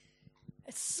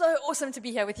so awesome to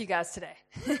be here with you guys today.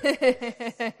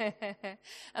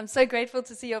 I'm so grateful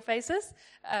to see your faces,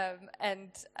 I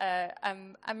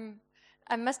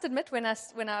must admit, when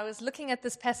I was looking at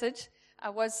this passage, I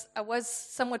was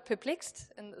somewhat perplexed.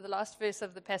 In the last verse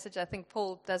of the passage, I think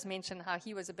Paul does mention how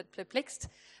he was a bit perplexed,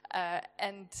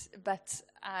 but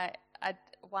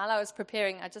while I was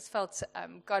preparing, I just felt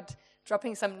God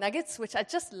dropping some nuggets, which I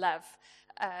just love.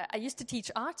 I used to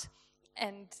teach art.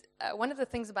 And one of the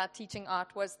things about teaching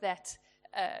art was that,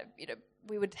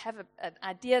 we would have an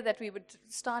idea that we would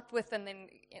start with, and then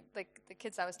the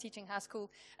kids I was teaching high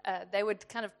school, they would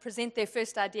kind of present their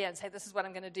first idea and say, this is what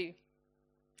I'm going to do.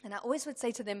 And I always would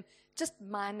say to them, just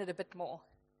mine it a bit more.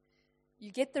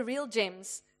 You get the real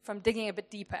gems from digging a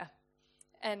bit deeper.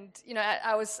 And,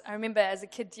 I remember as a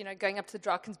kid, going up to the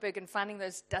Drakensberg and finding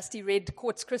those dusty red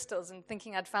quartz crystals and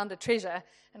thinking I'd found a treasure.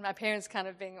 And my parents kind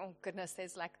of being, oh, goodness,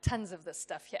 there's like tons of this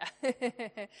stuff here.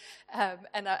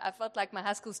 And I felt like my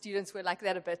high school students were like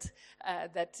that a bit,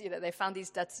 that, they found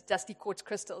these dusty quartz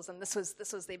crystals and this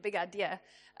was their big idea.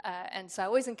 And so I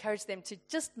always encouraged them to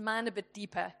just mine a bit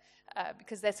deeper,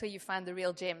 because that's where you find the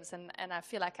real gems, and I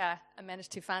feel like I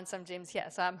managed to find some gems here.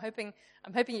 So I'm hoping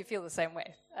you feel the same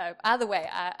way. Either way,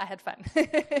 I had fun.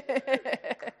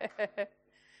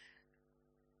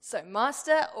 So,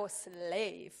 master or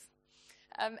slave?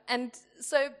 And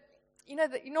so,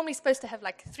 that you're normally supposed to have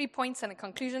like 3 points and a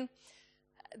conclusion.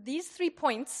 These 3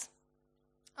 points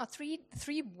are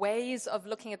three ways of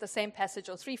looking at the same passage,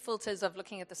 or 3 filters of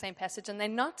looking at the same passage, and they're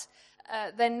not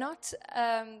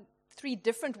 3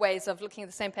 different ways of looking at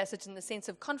the same passage in the sense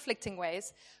of conflicting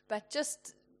ways, but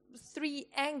just 3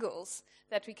 angles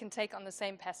that we can take on the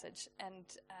same passage. And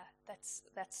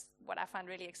that's what I find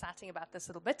really exciting about this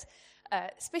little bit,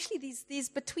 especially these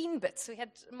between bits. We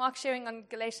had Mark sharing on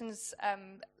Galatians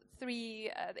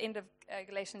 3, the end of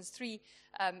Galatians 3,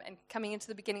 and coming into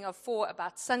the beginning of 4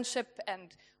 about sonship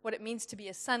and what it means to be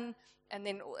a son. And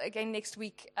then again next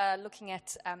week, looking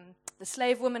at the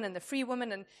slave woman and the free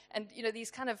woman, and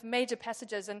these kind of major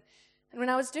passages. And when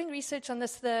I was doing research on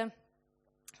this,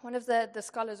 one of the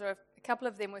scholars, or a couple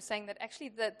of them, were saying that actually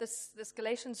this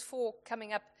Galatians 4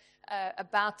 coming up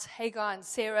about Hagar and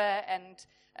Sarah and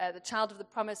the child of the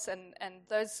promise and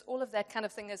those, all of that kind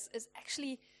of thing is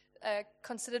actually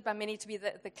considered by many to be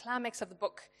the climax of the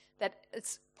book. That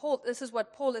it's Paul. This is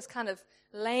what Paul is kind of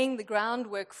laying the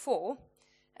groundwork for.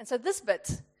 And so this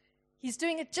bit, he's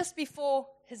doing it just before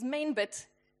his main bit.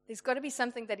 There's got to be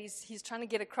something that he's trying to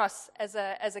get across as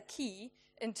a key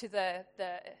into the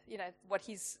what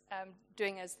he's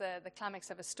doing as the climax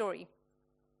of a story.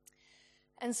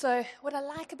 And so what I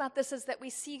like about this is that we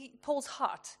see Paul's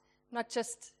heart, not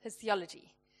just his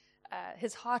theology,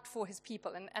 his heart for his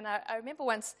people. And I remember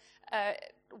once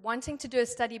wanting to do a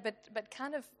study, but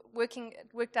kind of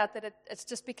worked out that it's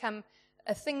just become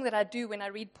a thing that I do when I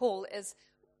read Paul is,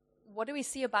 what do we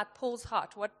see about Paul's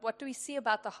heart? What do we see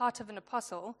about the heart of an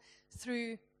apostle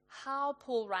through how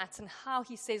Paul writes and how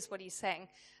he says what he's saying?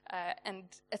 And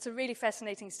it's a really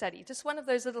fascinating study. Just one of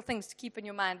those little things to keep in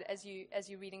your mind as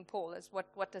you're reading Paul is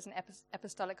what does an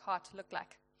apostolic heart look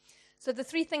like? So the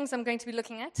 3 things I'm going to be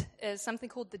looking at is something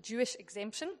called the Jewish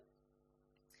exemption,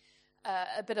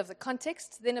 a bit of the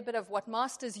context, then a bit of what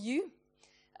masters you,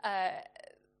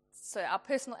 so our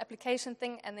personal application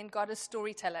thing, and then God as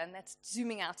storyteller, and that's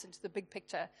zooming out into the big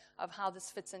picture of how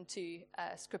this fits into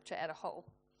Scripture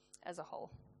as a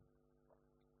whole.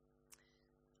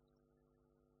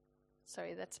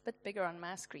 Sorry, that's a bit bigger on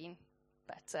my screen,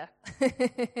 but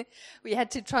we had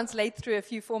to translate through a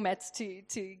few formats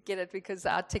to get it because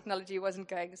our technology wasn't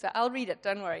going. So I'll read it,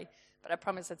 don't worry, but I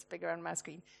promise it's bigger on my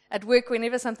screen. At work,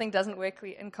 whenever something doesn't work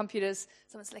in computers,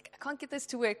 someone's like, I can't get this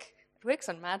to work. It works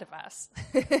on my device.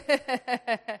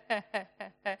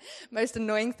 Most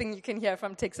annoying thing you can hear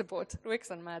from tech support. It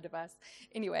works on my device.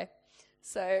 Anyway,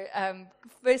 so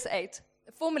verse 8.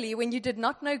 Formerly, when you did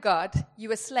not know God, you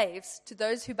were slaves to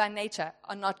those who by nature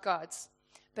are not gods.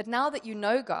 But now that you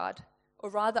know God, or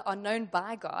rather are known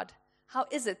by God, how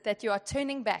is it that you are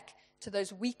turning back to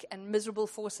those weak and miserable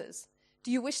forces? Do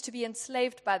you wish to be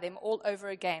enslaved by them all over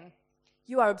again?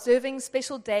 You are observing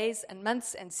special days and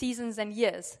months and seasons and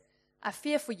years. I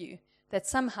fear for you that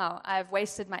somehow I have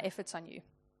wasted my efforts on you.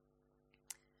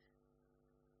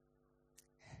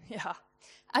 Yeah.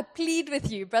 I plead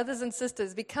with you, brothers and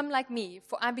sisters, become like me,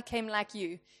 for I became like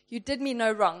you. You did me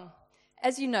no wrong.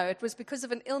 As you know, it was because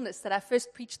of an illness that I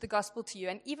first preached the gospel to you,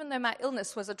 and even though my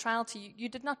illness was a trial to you, you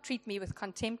did not treat me with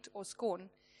contempt or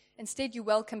scorn. Instead, you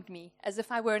welcomed me as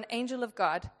if I were an angel of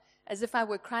God, as if I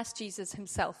were Christ Jesus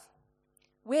himself.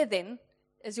 Where then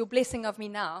is your blessing of me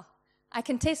now? I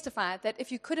can testify that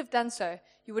if you could have done so,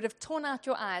 you would have torn out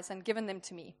your eyes and given them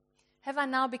to me. Have I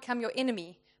now become your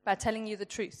enemy by telling you the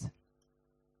truth?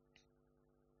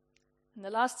 In the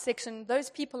last section, those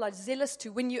people are zealous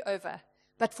to win you over,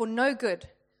 but for no good.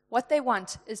 What they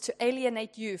want is to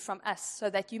alienate you from us so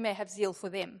that you may have zeal for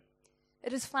them.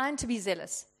 It is fine to be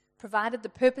zealous, provided the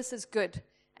purpose is good,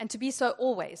 and to be so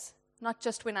always, not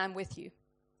just when I'm with you.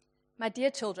 My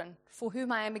dear children, for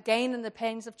whom I am again in the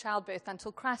pains of childbirth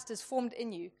until Christ is formed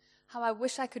in you, how I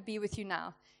wish I could be with you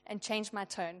now and change my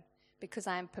tone, because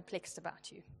I am perplexed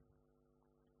about you.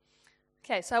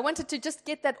 Okay, so I wanted to just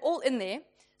get that all in there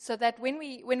so that when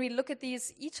we look at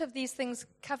these, each of these things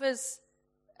covers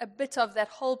a bit of that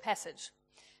whole passage.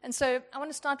 And so I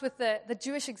want to start with the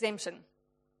Jewish exemption.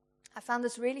 I found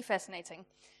this really fascinating.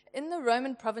 In the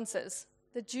Roman provinces,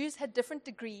 the Jews had different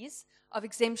degrees of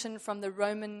exemption from the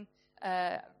Roman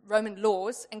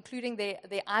laws, including their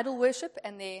idol worship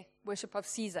and their worship of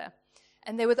Caesar.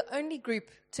 And they were the only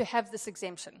group to have this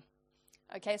exemption.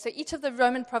 Okay, so each of the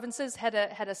Roman provinces had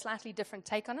a slightly different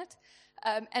take on it.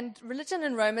 And religion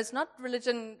in Rome is not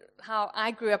religion how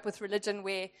I grew up with religion,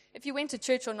 where if you went to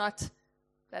church or not,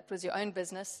 that was your own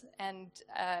business. And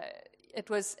it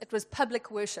was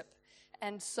public worship.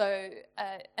 And so,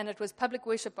 and it was public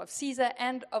worship of Caesar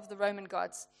and of the Roman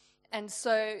gods. And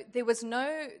so there was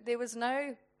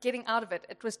no getting out of it.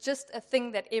 It was just a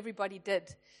thing that everybody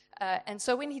did. And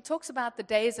so when he talks about the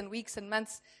days and weeks and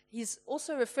months, he's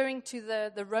also referring to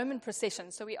the Roman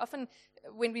procession. So we often,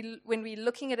 when we're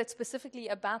looking at it specifically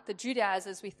about the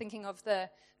Judaizers, we're thinking of the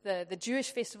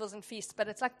Jewish festivals and feasts. But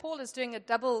it's like Paul is doing a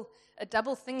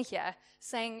double thing here,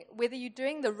 saying whether you're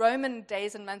doing the Roman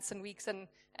days and months and weeks and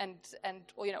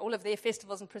or, all of their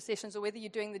festivals and processions, or whether you're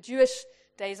doing the Jewish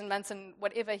days and months and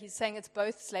whatever, he's saying it's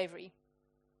both slavery.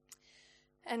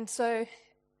 And so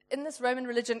in this Roman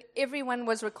religion, everyone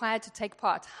was required to take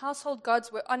part. Household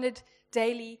gods were honored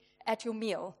daily at your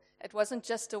meal. It wasn't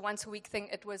just a once-a-week thing.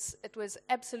 It was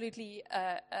absolutely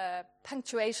a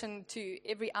punctuation to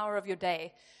every hour of your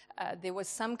day. There was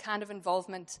some kind of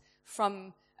involvement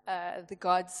from the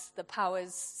gods, the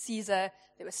powers, Caesar.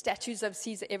 There were statues of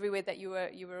Caesar everywhere that you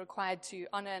were required to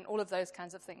honor, and all of those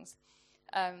kinds of things.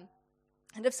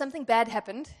 And if something bad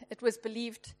happened, it was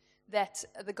believed that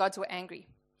the gods were angry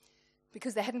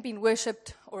because they hadn't been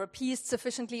worshipped or appeased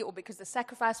sufficiently, or because the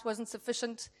sacrifice wasn't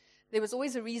sufficient. There was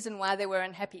always a reason why they were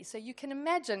unhappy. So you can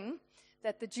imagine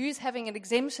that the Jews having an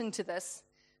exemption to this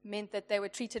meant that they were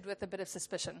treated with a bit of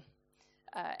suspicion.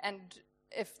 And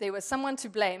if there was someone to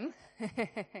blame,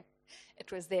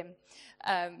 it was them.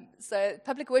 So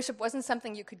public worship wasn't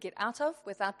something you could get out of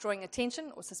without drawing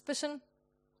attention or suspicion.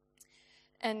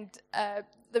 And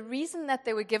the reason that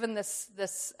they were given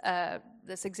this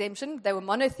exemption, they were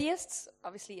monotheists.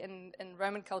 Obviously, in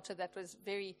Roman culture, that was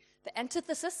the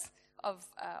antithesis of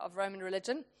Roman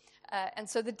religion. And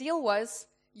so the deal was,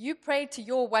 you pray to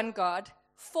your one God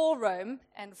for Rome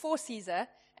and for Caesar,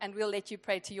 and we'll let you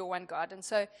pray to your one God. And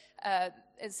so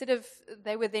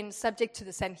they were then subject to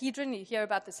the Sanhedrin. You hear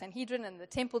about the Sanhedrin and the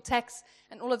temple tax,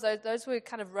 and all of those were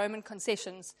kind of Roman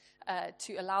concessions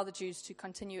to allow the Jews to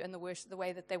continue in the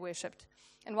way that they worshipped.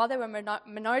 And while they were a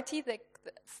minority,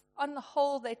 on the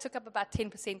whole, they took up about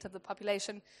 10% of the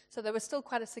population, so they were still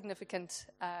quite a significant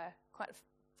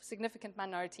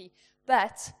minority,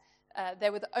 but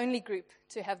they were the only group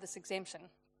to have this exemption.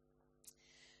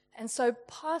 And so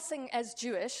passing as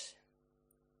Jewish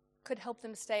could help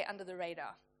them stay under the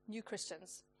radar. New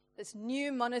Christians, this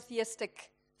new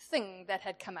monotheistic thing that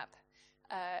had come up,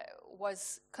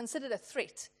 was considered a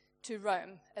threat to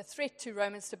Rome, a threat to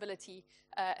Roman stability,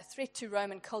 a threat to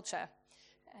Roman culture.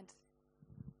 And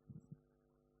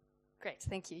great,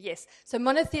 thank you. Yes, so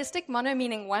monotheistic, mono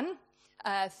meaning one.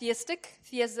 Theistic,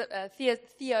 theo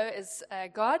is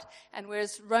God, and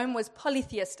whereas Rome was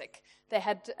polytheistic, they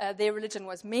had their religion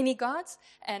was many gods,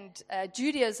 and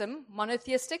Judaism,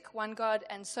 monotheistic, one God,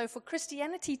 and so for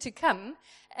Christianity to come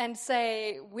and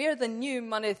say we're the new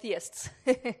monotheists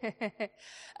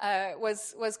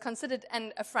was considered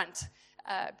an affront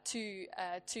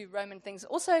to Roman things.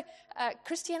 Also,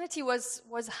 Christianity was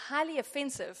highly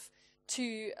offensive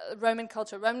to Roman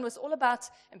culture. Roman was all about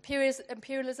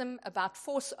imperialism, about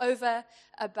force over,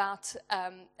 about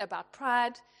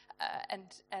pride,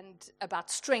 and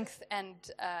about strength and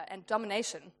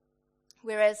domination.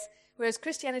 Whereas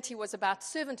Christianity was about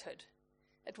servanthood.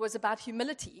 It was about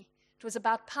humility. It was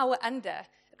about power under.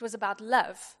 It was about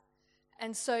love.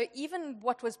 And so even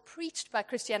what was preached by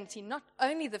Christianity, not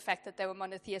only the fact that they were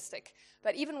monotheistic,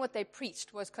 but even what they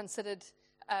preached was considered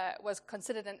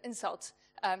an insult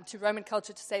to Roman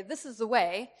culture. To say this is the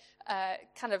way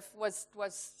kind of was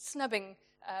snubbing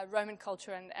Roman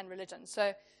culture and religion.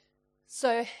 So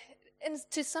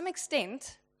to some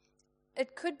extent,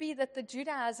 it could be that the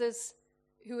Judaizers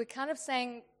who were kind of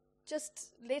saying,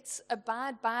 just let's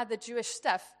abide by the Jewish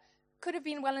stuff, could have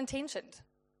been well-intentioned.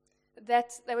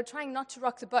 That they were trying not to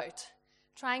rock the boat,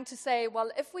 trying to say, well,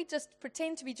 if we just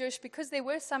pretend to be Jewish, because there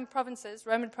were some provinces,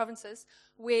 Roman provinces,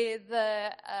 where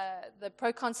the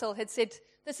proconsul had said,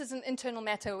 this is an internal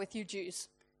matter with you Jews.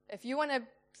 If you want to,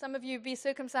 some of you be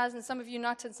circumcised and some of you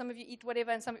not, and some of you eat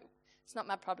whatever, and it's not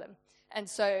my problem. And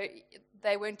so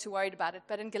they weren't too worried about it.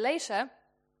 But in Galatia,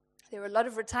 there were a lot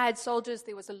of retired soldiers.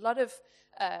 There was a lot of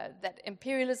that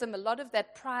imperialism, a lot of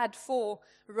that pride for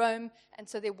Rome. And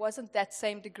so there wasn't that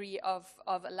same degree of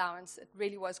allowance. It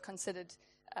really was considered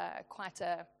quite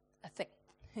a thing.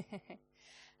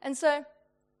 And so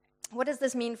what does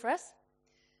this mean for us?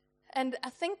 And I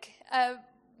think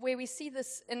where we see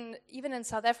this even in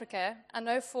South Africa, I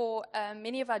know for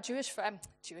many of our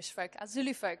our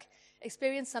Zulu folk,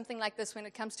 experience something like this when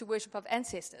it comes to worship of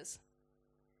ancestors.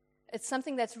 It's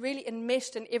something that's really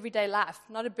enmeshed in everyday life,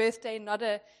 not a birthday, not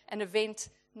an event,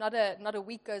 not a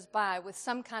week goes by with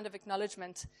some kind of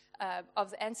acknowledgement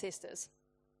of the ancestors.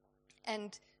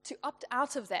 And to opt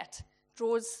out of that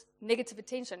draws negative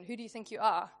attention. Who do you think you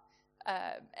are?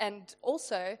 And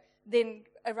also then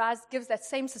gives that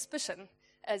same suspicion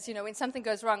as, when something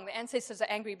goes wrong, the ancestors are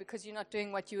angry because you're not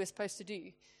doing what you were supposed to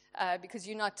do, because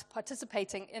you're not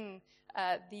participating in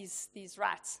these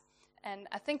rites. And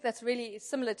I think that's really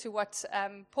similar to what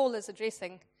Paul is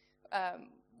addressing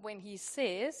when he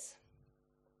says,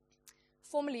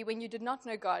 formerly when you did not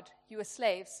know God, you were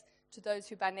slaves to those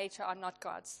who by nature are not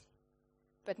gods.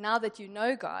 But now that you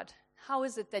know God, how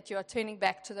is it that you are turning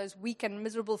back to those weak and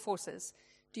miserable forces?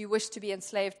 Do you wish to be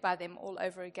enslaved by them all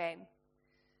over again?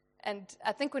 And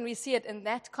I think when we see it in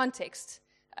that context,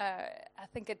 I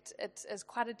think it is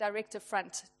quite a direct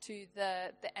affront to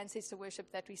the ancestor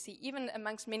worship that we see, even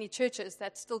amongst many churches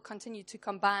that still continue to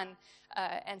combine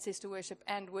ancestor worship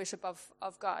and worship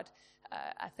of God.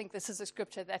 I think this is a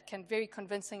scripture that can very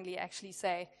convincingly actually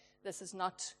say this is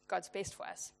not God's best for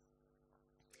us.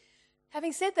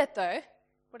 Having said that, though,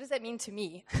 what does that mean to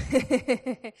me?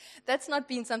 That's not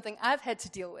been something I've had to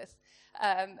deal with.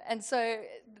 And so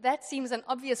that seems an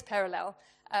obvious parallel,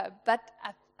 but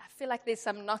I feel like there's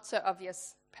some not so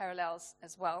obvious parallels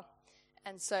as well.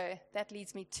 And so that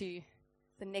leads me to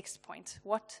the next point.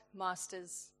 What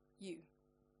masters you?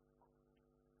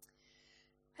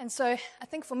 And so I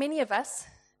think for many of us,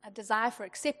 a desire for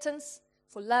acceptance,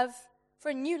 for love, for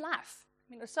a new life.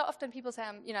 I mean, so often people say,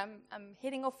 I'm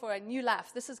heading off for a new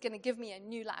life. This is going to give me a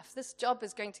new life. This job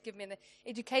is going to give me, the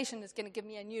education is going to give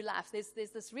me a new life. There's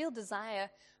this real desire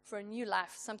for a new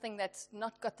life, something that's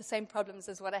not got the same problems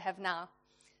as what I have now.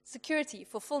 Security,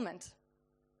 fulfillment.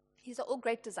 These are all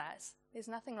great desires. There's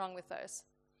nothing wrong with those.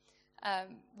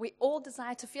 We all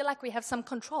desire to feel like we have some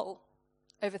control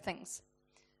over things.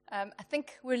 I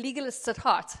think we're legalists at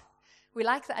heart. We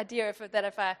like the idea that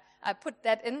if I put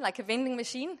that in, like a vending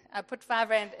machine, I put 5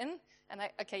 rand in, and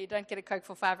you don't get a Coke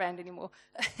for 5 rand anymore.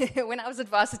 When I was at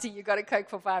varsity, you got a Coke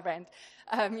for 5 rand.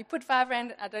 You put 5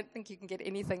 rand, I don't think you can get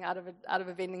anything out of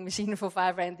a vending machine for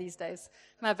 5 rand these days.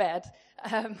 My bad.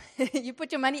 You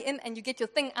put your money in and you get your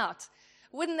thing out.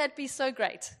 Wouldn't that be so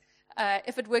great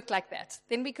if it worked like that?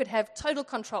 Then we could have total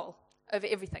control over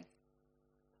everything.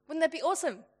 Wouldn't that be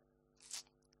awesome?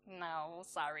 No,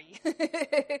 sorry.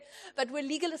 But we're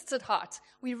legalists at heart.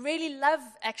 We really love,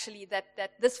 actually, that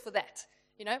this for that.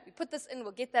 We put this in,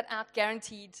 we'll get that out,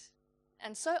 guaranteed.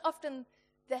 And so often,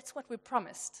 that's what we're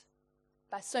promised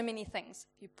by so many things.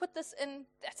 If you put this in,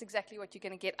 that's exactly what you're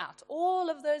going to get out. All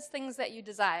of those things that you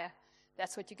desire,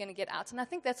 that's what you're going to get out. And I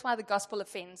think that's why the gospel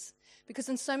offends, because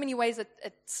in so many ways it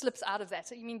slips out of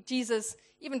that. Jesus,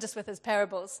 even just with his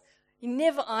parables, he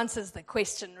never answers the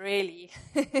question, really.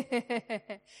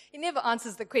 He never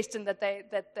answers the question that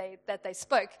they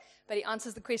spoke, but he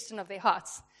answers the question of their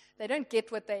hearts. They don't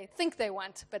get what they think they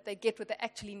want, but they get what they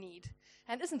actually need.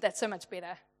 And isn't that so much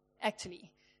better,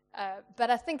 actually? But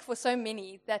I think for so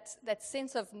many, that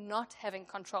sense of not having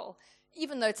control,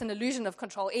 even though it's an illusion of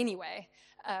control anyway,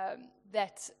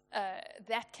 that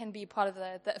can be part of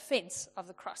the offense of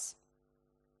the cross.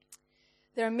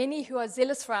 There are many who are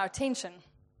zealous for our attention.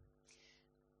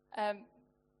 And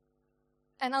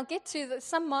I'll get to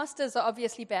some masters are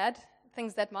obviously bad,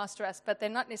 things that master us, but they're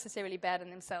not necessarily bad in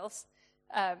themselves.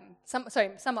 Some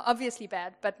are obviously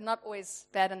bad, but not always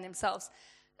bad in themselves.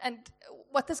 And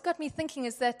what this got me thinking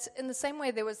is that in the same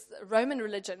way there was Roman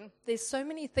religion, there's so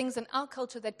many things in our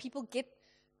culture that people get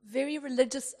very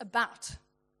religious about.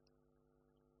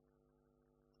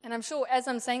 And I'm sure as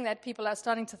I'm saying that, people are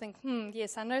starting to think,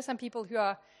 yes, I know some people who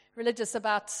are religious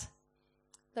about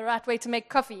the right way to make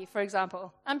coffee, for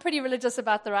example. I'm pretty religious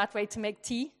about the right way to make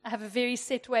tea. I have a very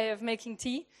set way of making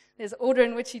tea. There's order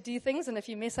in which you do things, and if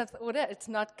you mess up the order, it's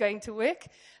not going to work.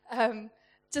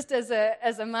 Just as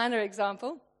a minor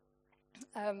example,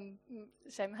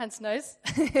 shame Hans knows.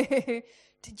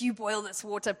 Did you boil this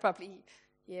water properly?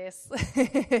 Yes.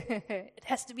 It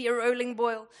has to be a rolling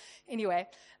boil. Anyway.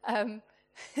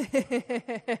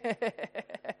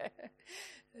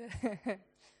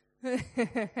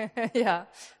 Yeah.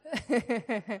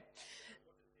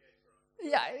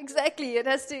 Yeah, exactly.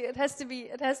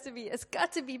 It's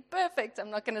got to be perfect. I'm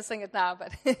not going to sing it now,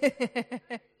 but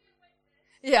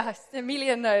yeah,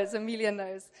 Amelia knows.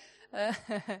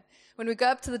 When we go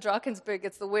up to the Drakensberg,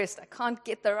 it's the worst. I can't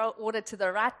get the order to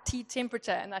the right tea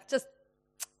temperature, and that just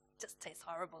tastes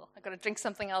horrible. I've got to drink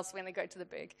something else when I go to the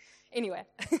Berg. Anyway,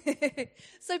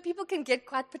 so people can get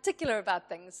quite particular about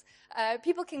things.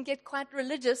 People can get quite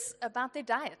religious about their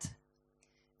diet.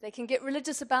 They can get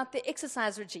religious about their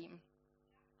exercise regime.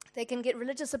 They can get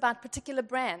religious about particular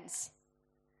brands.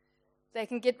 They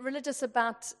can get religious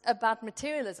about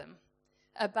materialism,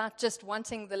 about just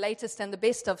wanting the latest and the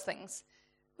best of things.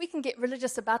 We can get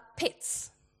religious about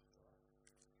pets,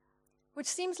 which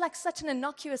seems like such an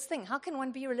innocuous thing. How can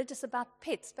one be religious about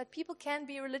pets? But people can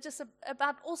be religious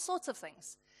about all sorts of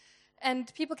things.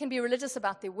 And people can be religious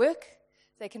about their work.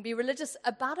 They can be religious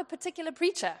about a particular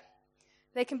preacher.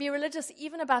 They can be religious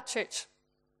even about church.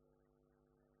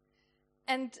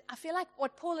 And I feel like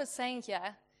what Paul is saying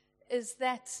here is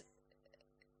that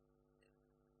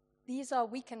these are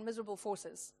weak and miserable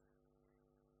forces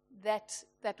that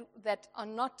are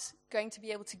not going to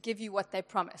be able to give you what they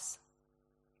promise.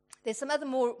 There's some other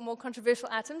more controversial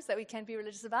items that we can be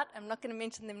religious about. I'm not going to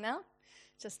mention them now,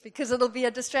 just because it'll be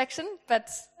a distraction, but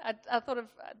I thought of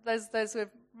those were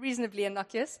reasonably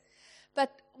innocuous.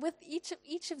 But with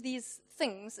each of these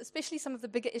things, especially some of the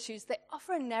bigger issues, they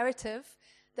offer a narrative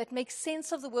that makes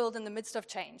sense of the world in the midst of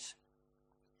change.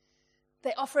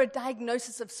 They offer a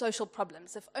diagnosis of social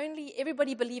problems. If only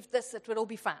everybody believed this, it would all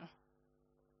be fine.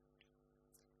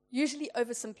 Usually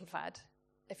oversimplified.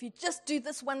 If you just do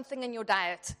this one thing in your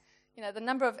diet, the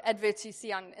number of adverts you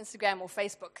see on Instagram or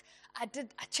Facebook, I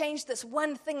changed this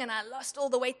one thing and I lost all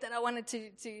the weight that I wanted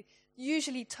to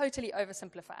usually totally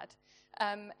oversimplified.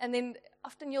 And then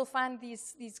often you'll find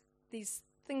these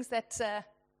things that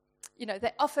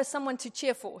they offer someone to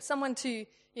cheer for, someone to,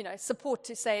 support,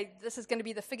 to say this is going to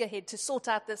be the figurehead to sort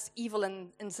out this evil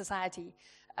in society.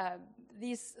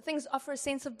 These things offer a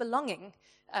sense of belonging.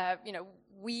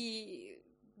 We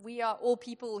are all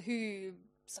people who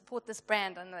support this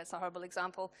brand. I know that's a horrible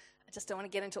example. I just don't want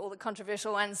to get into all the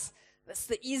controversial ones. That's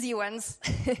the easy ones.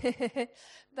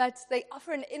 But they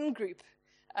offer an in-group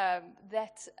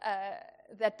that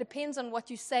depends on what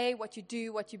you say, what you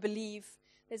do, what you believe.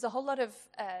 There's a whole lot of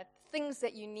things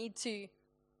that you need to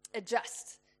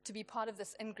adjust to be part of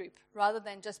this in-group, rather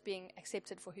than just being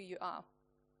accepted for who you are.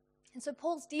 And so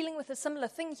Paul's dealing with a similar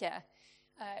thing here.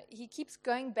 He keeps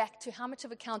going back to how much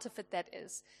of a counterfeit that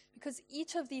is, because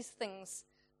each of these things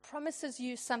promises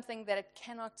you something that it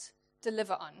cannot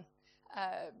deliver on.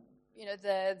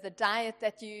 The diet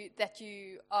that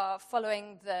you are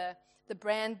following, the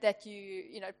brand that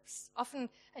you often,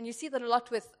 and you see that a lot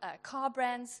with car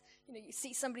brands. You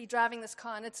see somebody driving this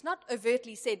car, and it's not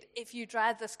overtly said, if you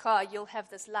drive this car, you'll have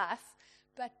this life,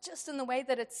 but just in the way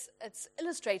that it's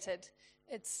illustrated,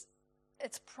 it's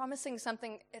promising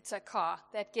something. It's a car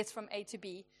that gets from A to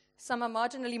B. Some are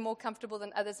marginally more comfortable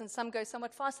than others, and some go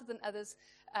somewhat faster than others,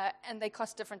 and they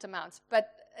cost different amounts. But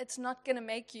it's not going to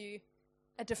make you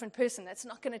a different person. It's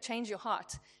not going to change your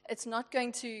heart. It's not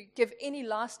going to give any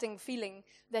lasting feeling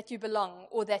that you belong,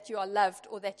 or that you are loved,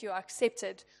 or that you are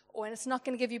accepted, and it's not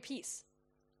going to give you peace.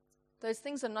 Those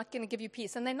things are not going to give you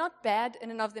peace, and they're not bad in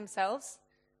and of themselves.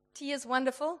 Tea is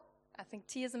wonderful. I think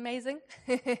tea is amazing.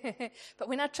 But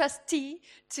when I trust tea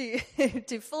to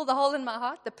fill the hole in my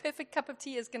heart, the perfect cup of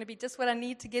tea is going to be just what I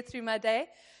need to get through my day,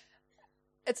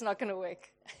 it's not going to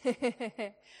work.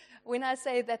 When I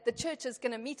say that the church is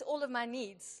going to meet all of my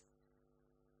needs,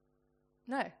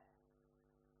 no.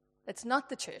 It's not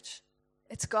the church.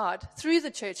 It's God. Through the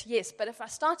church, yes. But if I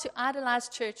start to idolize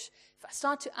church, if I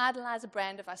start to idolize a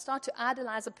brand, if I start to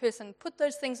idolize a person, put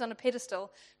those things on a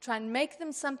pedestal, try and make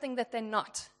them something that they're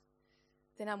not,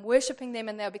 then I'm worshiping them,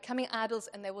 and they're becoming idols,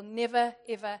 and they will never,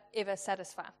 ever, ever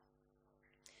satisfy.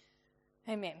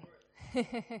 Amen.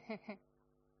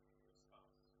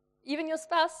 Even your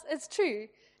spouse, it's true.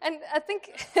 And I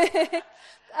think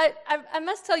I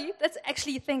must tell you, that's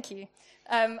actually thank you.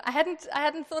 I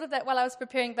hadn't thought of that while I was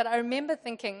preparing, but I remember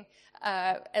thinking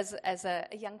as a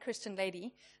young Christian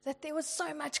lady that there was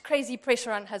so much crazy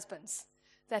pressure on husbands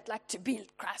that like to be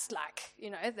Christ-like,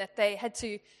 that they had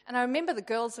to. And I remember the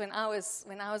girls when I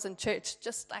was in church,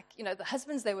 just like the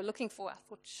husbands they were looking for. I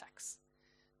thought, shucks,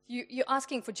 you're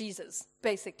asking for Jesus,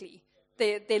 basically.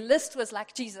 Their list was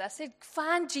like Jesus. I said,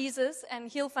 find Jesus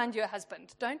and he'll find you a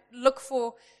husband. Don't look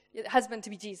for your husband to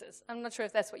be Jesus. I'm not sure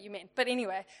if that's what you meant, but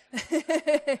anyway.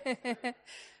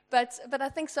 But I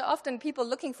think so often people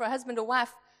looking for a husband or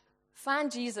wife, find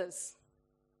Jesus.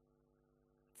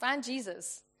 Find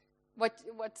Jesus.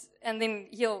 And then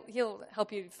he'll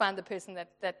help you find the person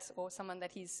that or someone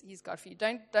that he's got for you.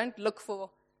 Don't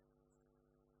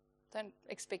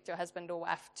expect your husband or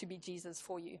wife to be Jesus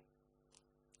for you.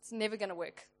 It's never going to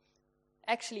work.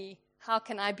 Actually, how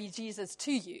can I be Jesus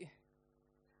to you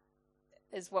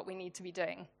is what we need to be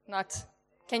doing. Not,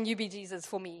 can you be Jesus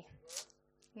for me?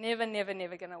 Never, never,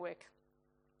 never going to work.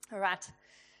 All right.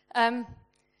 And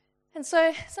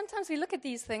so sometimes we look at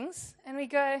these things and we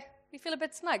feel a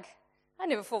bit smug. I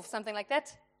never fall for something like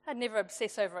that. I'd never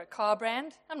obsess over a car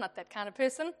brand. I'm not that kind of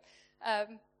person.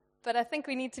 But I think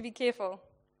we need to be careful.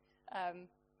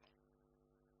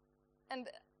 And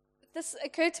this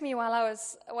occurred to me while I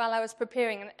was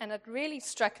preparing, and it really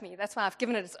struck me. That's why I've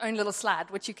given it its own little slide,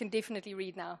 which you can definitely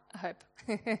read now, I hope.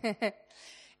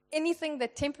 Anything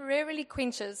that temporarily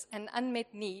quenches an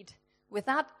unmet need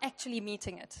without actually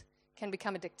meeting it can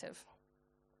become addictive.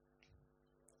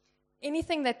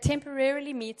 Anything that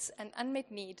temporarily meets an unmet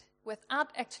need without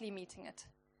actually meeting it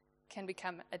can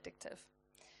become addictive.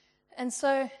 And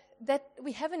so that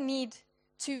we have a need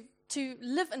to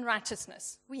live in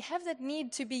righteousness. We have that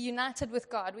need to be united with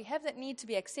God. We have that need to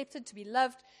be accepted, to be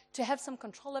loved, to have some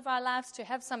control of our lives, to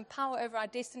have some power over our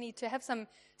destiny, to have some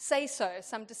say-so,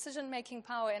 some decision-making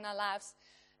power in our lives.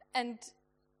 And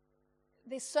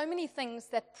there's so many things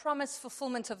that promise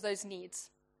fulfillment of those needs,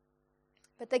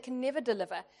 but they can never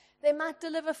deliver. They might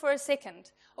deliver for a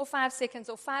second, or 5 seconds,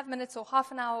 or 5 minutes, or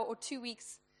half an hour, or 2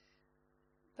 weeks,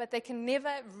 but they can never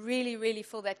really, really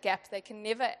fill that gap. They can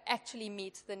never actually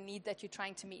meet the need that you're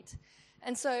trying to meet.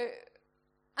 And so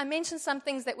I mentioned some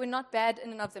things that were not bad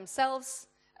in and of themselves.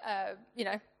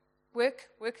 Work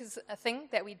is a thing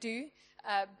that we do,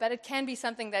 but it can be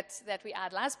something that we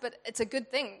idolize, but it's a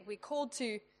good thing. We're called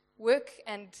to work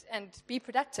and be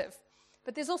productive.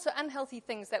 But there's also unhealthy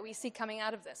things that we see coming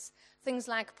out of this. Things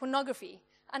like pornography,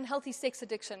 unhealthy sex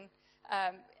addiction,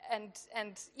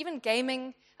 and even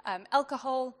gaming,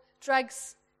 alcohol,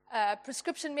 drugs,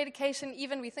 prescription medication.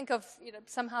 Even we think of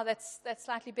somehow that's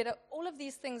slightly better. All of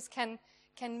these things can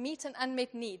meet an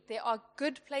unmet need. There are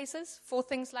good places for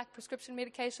things like prescription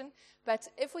medication, but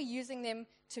if we're using them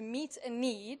to meet a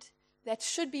need that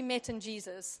should be met in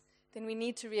Jesus, then we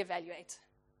need to reevaluate.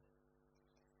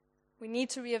 We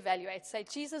need to reevaluate. Say,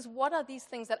 Jesus, what are these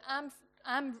things that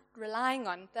I'm relying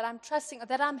on, that I'm trusting,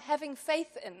 that I'm having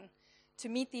faith in to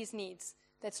meet these needs?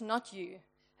 That's not you.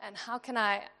 And how can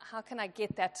I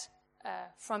get that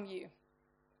from you?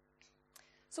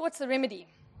 So what's the remedy?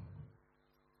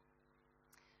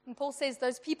 And Paul says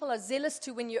those people are zealous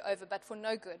to win you over, but for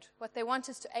no good. What they want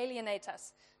is to alienate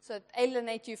us,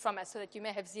 alienate you from us, so that you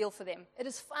may have zeal for them. It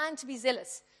is fine to be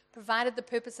zealous, provided the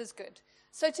purpose is good.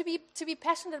 So to be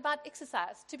passionate about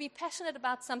exercise, to be passionate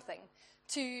about something,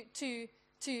 to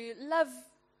love,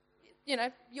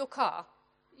 your car,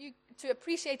 to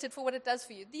appreciate it for what it does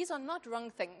for you. These are not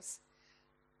wrong things,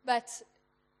 but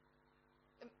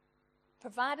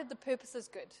provided the purpose is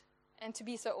good, and to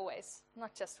be so always,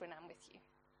 not just when I'm with you.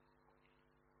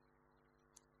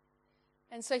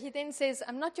 And so he then says,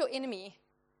 I'm not your enemy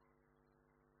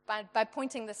by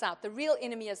pointing this out. The real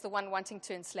enemy is the one wanting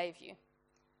to enslave you.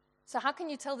 So how can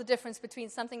you tell the difference between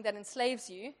something that enslaves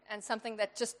you and something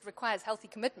that just requires healthy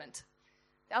commitment?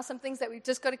 There are some things that we've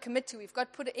just got to commit to. We've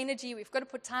got to put energy, we've got to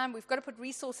put time, we've got to put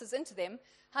resources into them.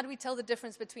 How do we tell the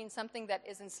difference between something that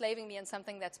is enslaving me and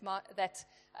something I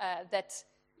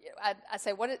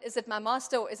say, is it my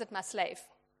master or is it my slave?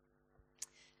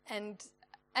 And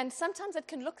sometimes it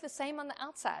can look the same on the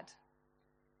outside.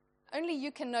 Only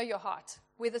you can know your heart,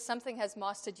 whether something has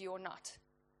mastered you or not.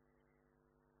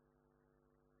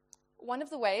 One of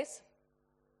the ways,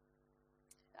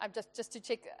 just to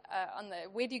check on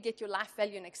where do you get your life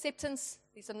value and acceptance?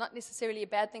 These are not necessarily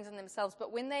bad things in themselves,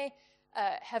 but when they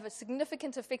have a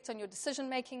significant effect on your decision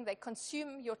making, they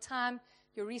consume your time,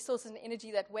 your resources and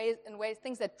energy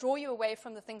things that draw you away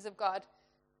from the things of God.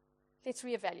 Let's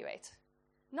reevaluate.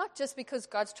 Not just because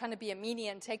God's trying to be a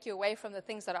meanie and take you away from the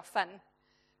things that are fun,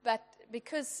 but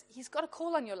because he's got a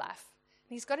call on your life.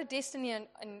 He's got a destiny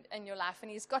in your life,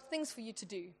 and he's got things for you to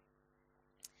do.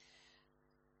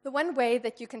 The one way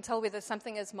that you can tell whether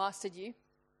something has mastered you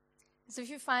is if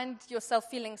you find yourself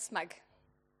feeling smug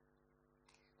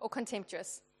or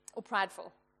contemptuous or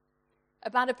prideful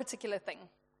about a particular thing.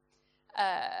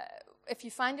 If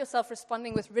you find yourself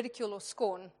responding with ridicule or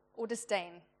scorn or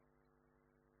disdain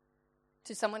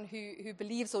to someone who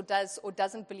believes or does or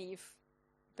doesn't believe,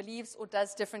 believes or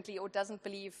does differently or doesn't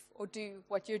believe or do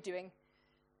what you're doing,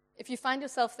 if you find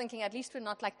yourself thinking, at least we're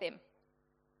not like them,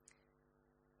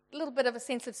 a little bit of a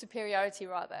sense of superiority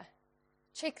rather,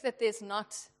 check that there's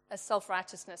not a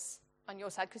self-righteousness on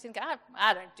your side, because you think,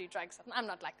 I don't do drugs, I'm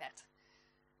not like that.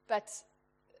 But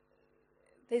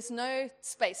there's no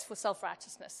space for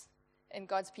self-righteousness in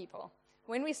God's people.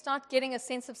 When we start getting a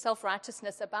sense of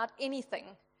self-righteousness about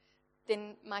anything,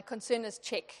 then my concern is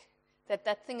check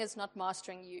that thing is not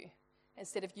mastering you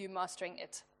instead of you mastering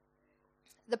it.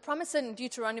 The promise in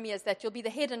Deuteronomy is that you'll be the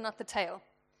head and not the tail.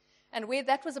 And where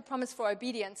that was a promise for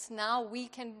obedience, now we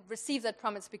can receive that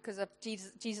promise because of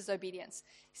Jesus' obedience.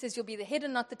 He says you'll be the head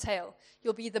and not the tail.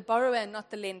 You'll be the borrower and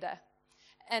not the lender.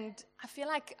 And I feel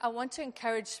like I want to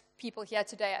encourage people here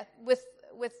today with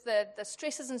the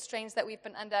stresses and strains that we've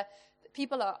been under.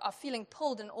 People are feeling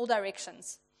pulled in all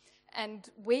directions. And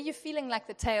where you're feeling like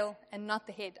the tail and not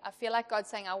the head, I feel like God's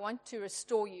saying, I want to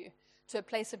restore you to a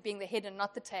place of being the head and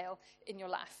not the tail in your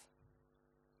life.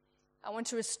 I want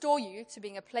to restore you to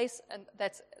being a place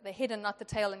that's the head and not the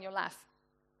tail in your life.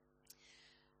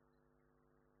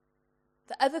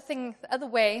 The other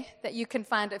way that you can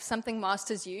find if something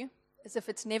masters you is if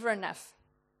it's never enough.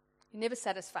 You're never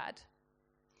satisfied.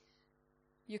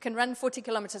 You can run 40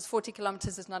 kilometers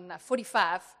is not enough.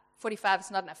 45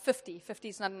 is not enough. 50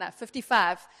 is not enough.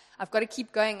 55, I've got to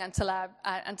keep going until I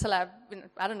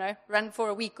I don't know, run for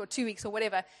a week or 2 weeks or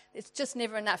whatever. It's just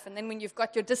never enough. And then when you've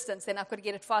got your distance, then I've got to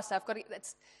get it faster.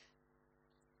 That's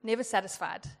never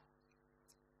satisfied.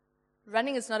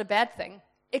 Running is not a bad thing.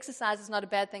 Exercise is not a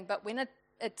bad thing. But when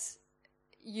it's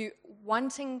you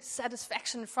wanting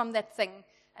satisfaction from that thing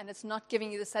and it's not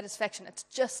giving you the satisfaction, it's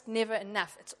just never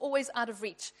enough. It's always out of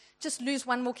reach. Just lose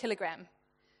 1 more kilogram.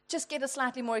 Just get a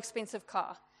slightly more expensive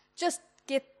car. Just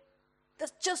get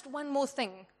just one more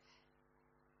thing.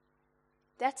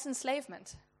 That's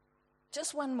enslavement.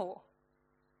 Just one more.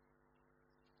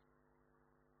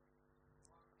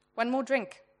 One more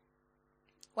drink.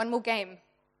 One more game.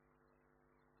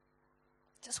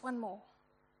 Just one more.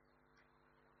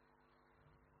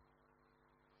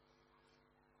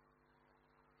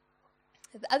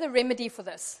 The other remedy for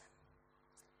this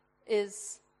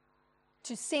is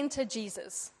to center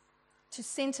Jesus. To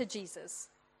center Jesus.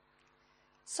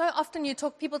 So often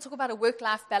people talk about a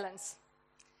work-life balance.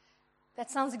 That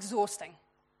sounds exhausting.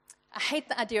 I hate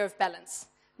the idea of balance.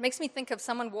 It makes me think of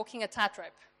someone walking a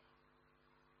tightrope.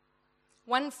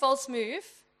 One false move,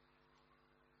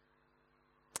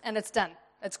 and it's done.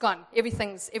 It's gone.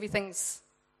 Everything's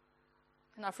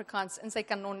in Afrikaans, in sy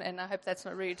kanon, and I hope that's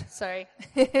not rude. Sorry.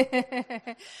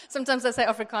 Sometimes I say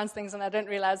Afrikaans things and I don't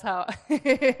realize how.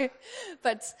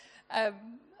 But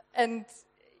and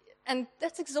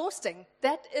that's exhausting.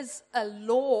 That is a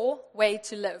law way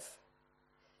to live.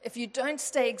 If you don't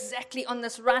stay exactly on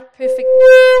this right perfect...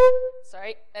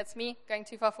 Sorry, that's me going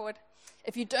too far forward.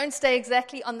 If you don't stay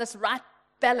exactly on this right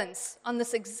balance, on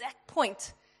this exact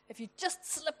point, if you just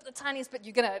slip the tiniest bit,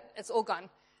 it's all gone.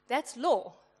 That's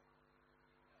law.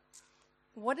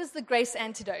 What is the grace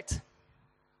antidote?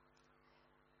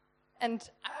 And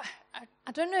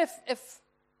I don't know if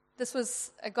this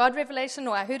was a God revelation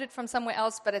or I heard it from somewhere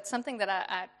else, but it's something that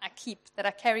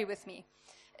I carry with me,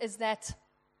 is that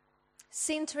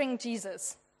centering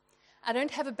Jesus. I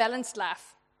don't have a balanced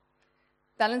life.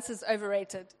 Balance is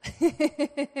overrated.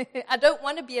 I don't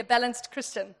want to be a balanced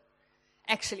Christian,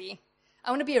 actually.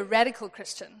 I want to be a radical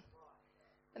Christian.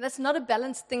 And that's not a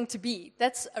balanced thing to be.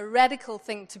 That's a radical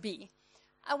thing to be.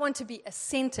 I want to be a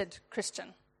centered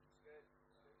Christian.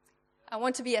 I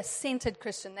want to be a centered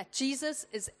Christian, that Jesus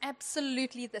is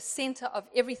absolutely the center of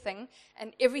everything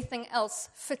and everything else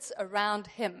fits around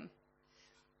him.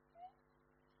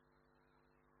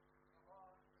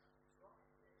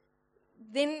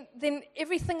 Then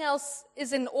everything else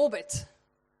is in orbit.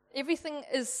 Everything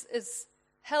is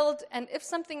held, and if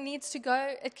something needs to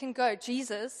go, it can go.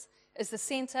 Jesus is the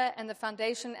center and the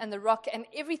foundation and the rock, and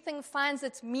everything finds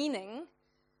its meaning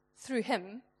through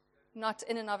him, not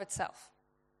in and of itself.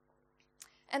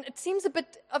 And it seems a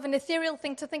bit of an ethereal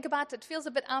thing to think about. It feels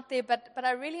a bit out there, but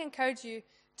I really encourage you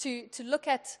to look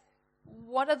at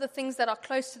what are the things that are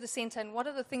close to the center and what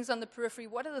are the things on the periphery,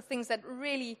 what are the things that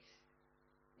really,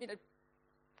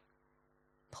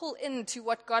 pull into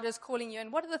what God is calling you,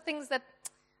 and what are the things that,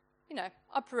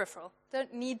 are peripheral,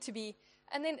 don't need to be.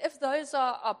 And then if those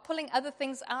are pulling other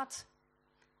things out,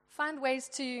 find ways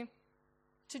to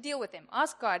deal with them.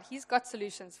 Ask God. He's got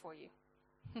solutions for you.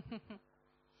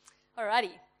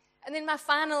 Alrighty. And then my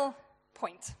final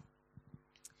point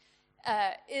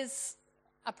is,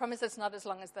 I promise it's not as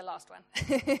long as the last one,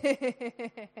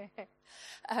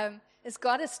 is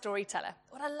God a storyteller.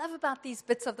 What I love about these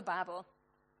bits of the Bible,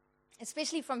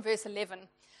 especially from verse 11,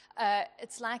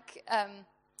 it's like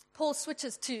Paul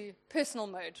switches to personal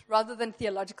mode rather than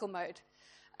theological mode.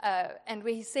 And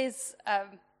where he says,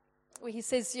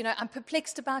 I'm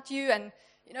perplexed about you, and,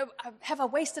 have I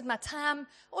wasted my time?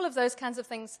 All of those kinds of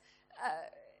things.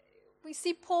 We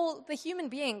see Paul, the human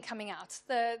being, coming out,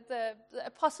 the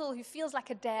apostle who feels like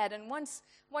a dad and wants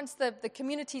the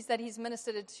communities that he's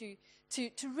ministered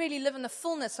to really live in the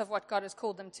fullness of what God has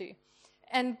called them to.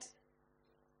 And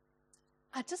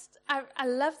I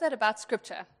love that about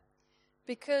Scripture,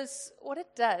 because what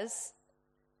it does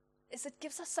is it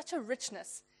gives us such a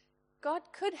richness. God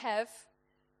could have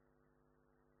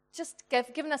just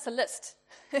given us a list.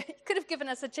 He could have given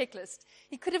us a checklist.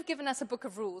 He could have given us a book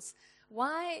of rules.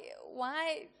 Why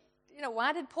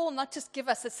did Paul not just give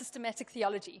us a systematic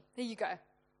theology? There you go.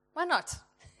 Why not?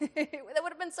 That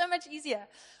would have been so much easier.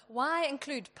 Why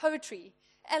include poetry,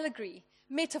 allegory,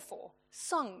 metaphor,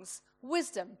 songs,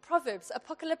 wisdom, proverbs,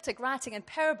 apocalyptic writing, and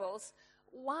parables?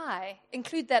 Why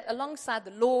include that alongside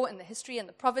the law and the history and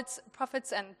the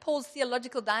prophets and Paul's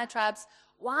theological diatribes?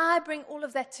 Why bring all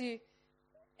of that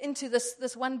into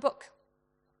this one book?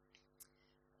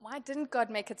 Why didn't God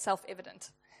make it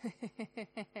self-evident?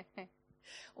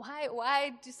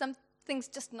 Why do some things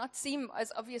just not seem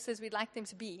as obvious as we'd like them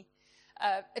to be?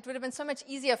 It would have been so much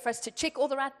easier for us to check all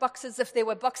the right boxes if there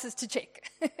were boxes to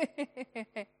check.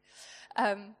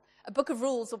 A book of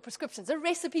rules or prescriptions, a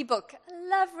recipe book. I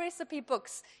love recipe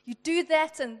books. You do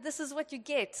that and this is what you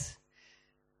get.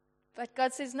 But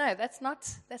God says, no, that's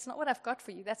not what I've got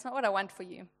for you. That's not what I want for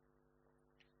you.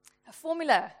 A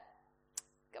formula.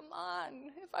 Come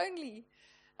on, if only.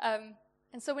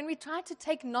 And so when we try to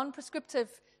take non-prescriptive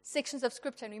sections of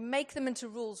Scripture and we make them into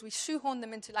rules, we shoehorn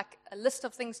them into like a list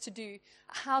of things to do,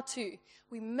 how to,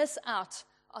 we miss out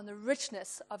on the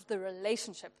richness of the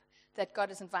relationship that God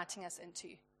is inviting us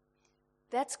into.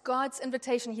 That's God's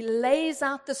invitation. He lays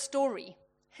out the story,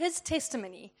 his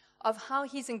testimony of how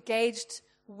he's engaged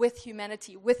with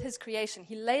humanity, with his creation.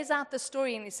 He lays out the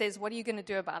story and he says, what are you going to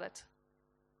do about it?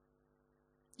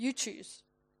 You choose.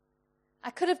 I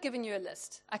could have given you a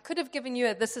list. I could have given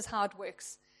you this is how it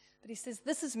works. But he says,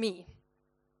 this is me.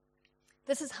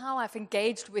 This is how I've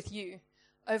engaged with you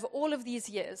over all of these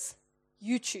years.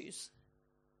 You choose.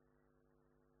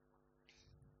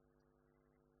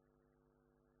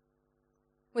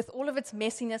 With all of its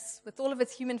messiness, with all of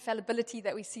its human fallibility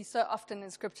that we see so often in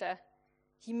Scripture,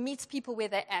 he meets people where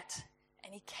they're at,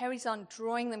 and he carries on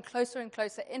drawing them closer and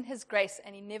closer in his grace,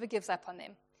 and he never gives up on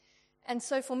them. And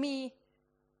so for me,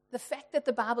 the fact that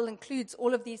the Bible includes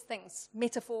all of these things,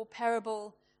 metaphor,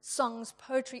 parable, songs,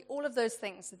 poetry, all of those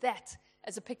things, that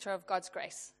is a picture of God's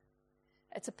grace.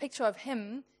 It's a picture of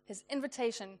him, his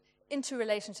invitation into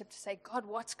relationship to say, God,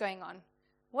 what's going on?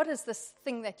 What is this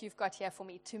thing that you've got here for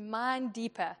me? To mine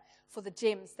deeper for the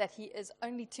gems that he is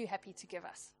only too happy to give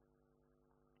us.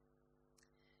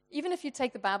 Even if you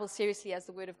take the Bible seriously as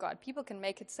the Word of God, people can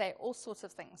make it say all sorts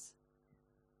of things.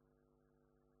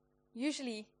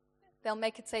 Usually, they'll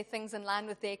make it say things in line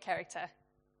with their character.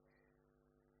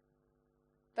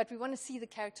 But we want to see the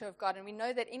character of God, and we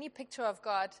know that any picture of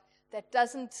God that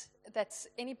doesn't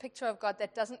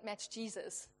match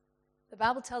Jesus, the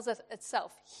Bible tells us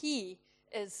itself, he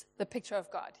is the picture of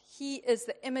God. He is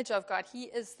the image of God. He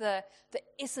is the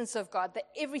essence of God. The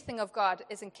everything of God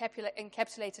is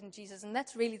encapsulated in Jesus, and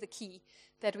that's really the key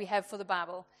that we have for the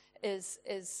Bible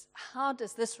is how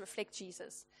does this reflect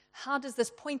Jesus? How does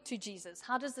this point to Jesus?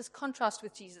 How does this contrast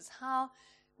with Jesus?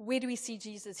 Where do we see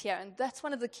Jesus here? And that's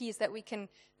one of the keys that we can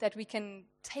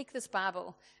take this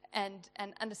Bible and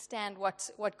understand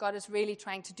what God is really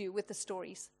trying to do with the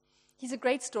stories. He's a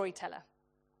great storyteller.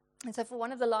 And so for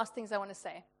one of the last things I want to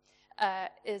say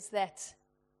is that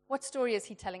what story is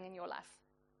he telling in your life?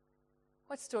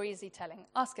 What story is he telling?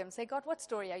 Ask him. Say, God, what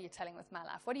story are you telling with my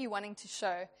life? What are you wanting to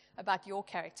show about your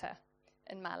character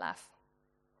in my life?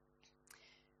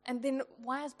 And then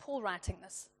why is Paul writing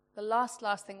this? The last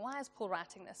thing, why is Paul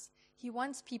writing this? He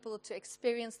wants people to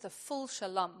experience the full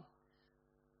shalom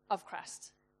of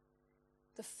Christ.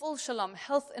 The full shalom,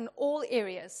 health in all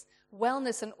areas,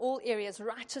 wellness in all areas,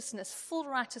 righteousness, full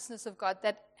righteousness of God,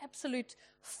 that absolute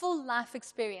full life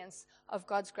experience of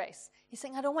God's grace. He's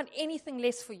saying, I don't want anything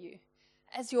less for you.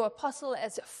 As your apostle,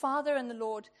 as a father in the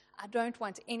Lord, I don't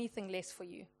want anything less for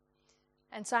you.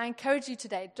 And so I encourage you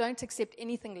today, don't accept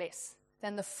anything less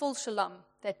than the full shalom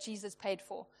that Jesus paid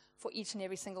for each and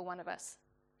every single one of us.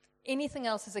 Anything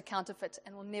else is a counterfeit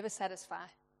and will never satisfy.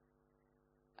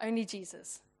 Only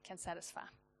Jesus can satisfy.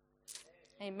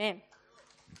 Amen.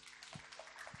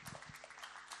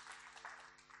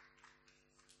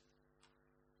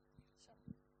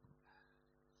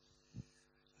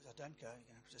 I don't go,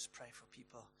 just pray for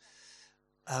people.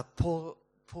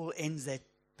 Paul ends that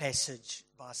passage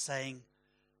by saying,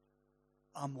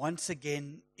 I'm once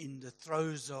again in the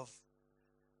throes of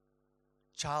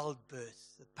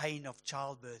childbirth, the pain of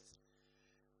childbirth,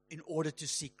 in order to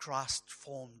see Christ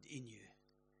formed in you.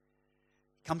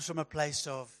 It comes from a place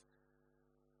of,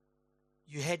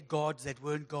 you had gods that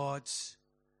weren't gods.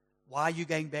 Why are you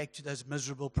going back to those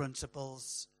miserable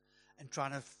principles and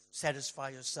trying to satisfy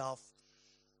yourself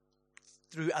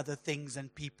through other things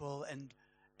and people and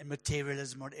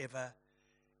materialism, whatever?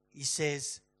 He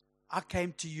says, I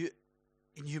came to you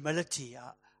in humility.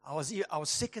 I was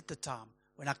sick at the time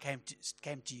when I came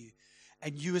to you,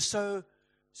 and you were so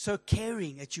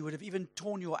caring that you would have even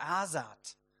torn your eyes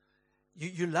out.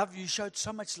 You showed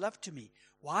so much love to me.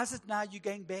 Why is it now you're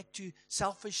going back to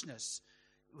selfishness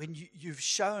when you've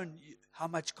shown how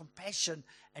much compassion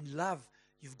and love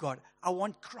you've got? I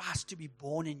want Christ to be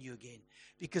born in you again,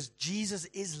 because Jesus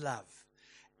is love,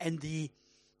 and the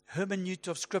hermeneut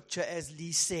of Scripture, as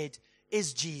Lee said,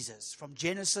 is Jesus from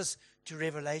Genesis to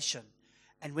Revelation.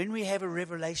 And when we have a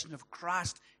revelation of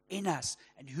Christ in us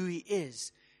and who He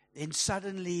is, then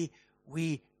suddenly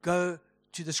we go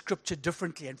to the Scripture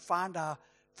differently and find our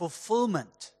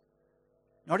fulfillment,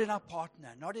 not in our partner,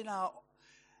 not in our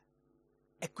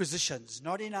acquisitions,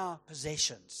 not in our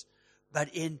possessions, but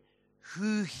in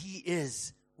who He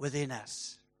is within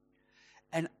us.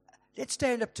 And let's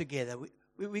stand up together.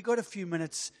 We got a few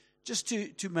minutes just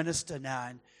to minister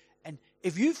now. And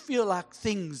if you feel like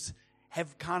things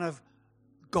have kind of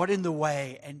got in the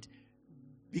way and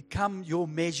become your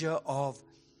measure of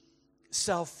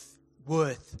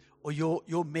self-worth, or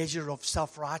your measure of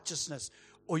self-righteousness,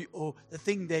 or the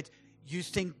thing that you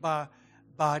think by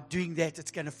doing that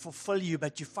it's going to fulfill you,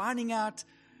 but you're finding out,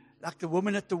 like the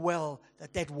woman at the well,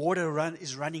 that water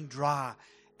is running dry,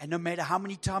 and no matter how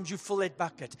many times you fill that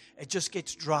bucket, it just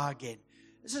gets dry again.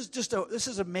 This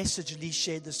is a message Lee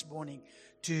shared this morning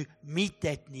to meet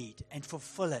that need and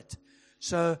fulfill it.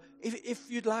 So if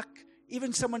you'd like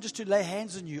even someone just to lay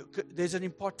hands on you, there's an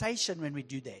impartation when we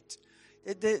do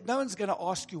that. No one's going to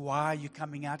ask you, why are you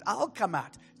coming out? I'll come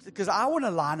out because I want to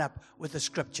line up with the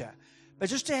Scripture. But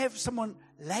just to have someone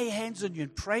lay hands on you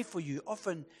and pray for you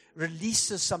often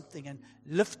releases something and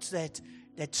lifts that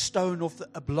stone off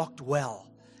a blocked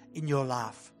well in your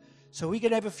life. So we're going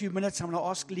to have a few minutes. I'm going to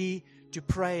ask Lee to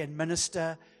pray and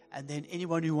minister, and then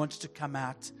anyone who wants to come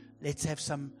out, let's have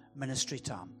some ministry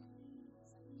time.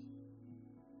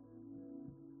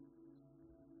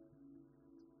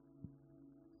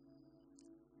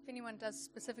 If anyone does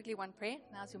specifically want prayer,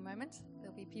 now's your moment.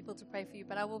 There'll be people to pray for you,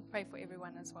 but I will pray for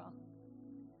everyone as well.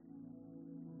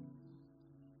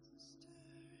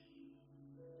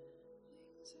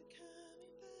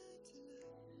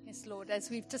 Yes, Lord, as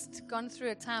we've just gone through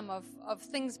a time of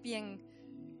things being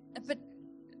a bit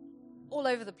all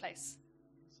over the place,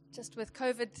 just with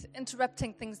COVID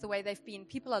interrupting things the way they've been,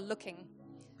 people are looking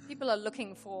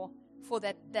for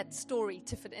that story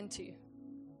to fit into.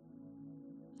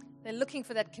 They're looking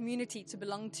for that community to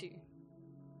belong to.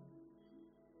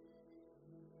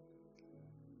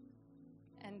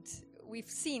 And we've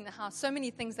seen how so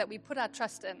many things that we put our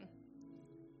trust in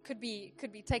could be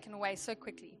taken away so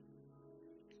quickly,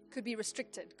 could be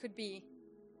restricted, could be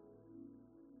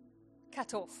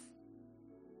cut off.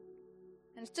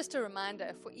 And it's just a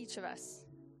reminder for each of us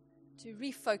to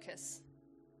refocus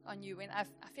on you. And I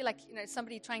feel like,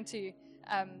 somebody trying to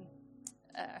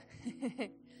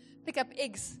pick up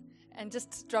eggs and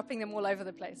just dropping them all over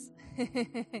the place.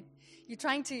 You're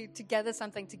trying to gather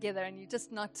something together and you're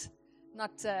just not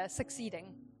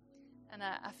succeeding. And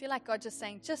I feel like God just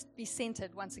saying, just be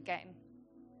centered once again.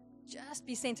 Just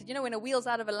be centered. When a wheel's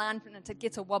out of alignment, it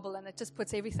gets a wobble and it just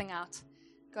puts everything out.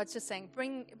 God's just saying,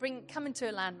 come into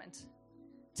alignment.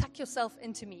 Tuck yourself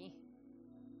into me.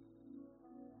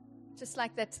 Just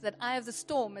like that eye of the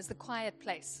storm is the quiet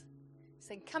place.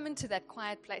 Saying, come into that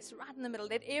quiet place, right in the middle.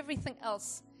 Let everything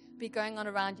else be going on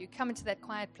around you. Come into that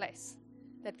quiet place,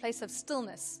 that place of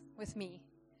stillness with me.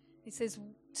 He says,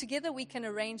 together we can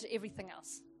arrange everything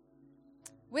else.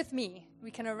 With me,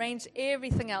 we can arrange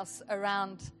everything else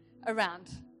around.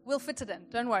 We'll fit it in.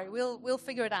 Don't worry. We'll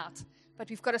figure it out. But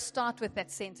we've got to start with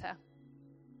that center.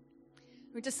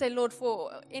 We just say, Lord,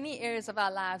 for any areas of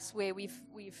our lives where we've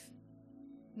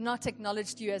not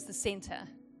acknowledged you as the center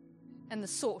and the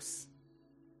source,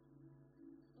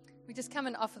 we just come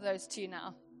and offer those to you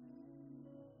now.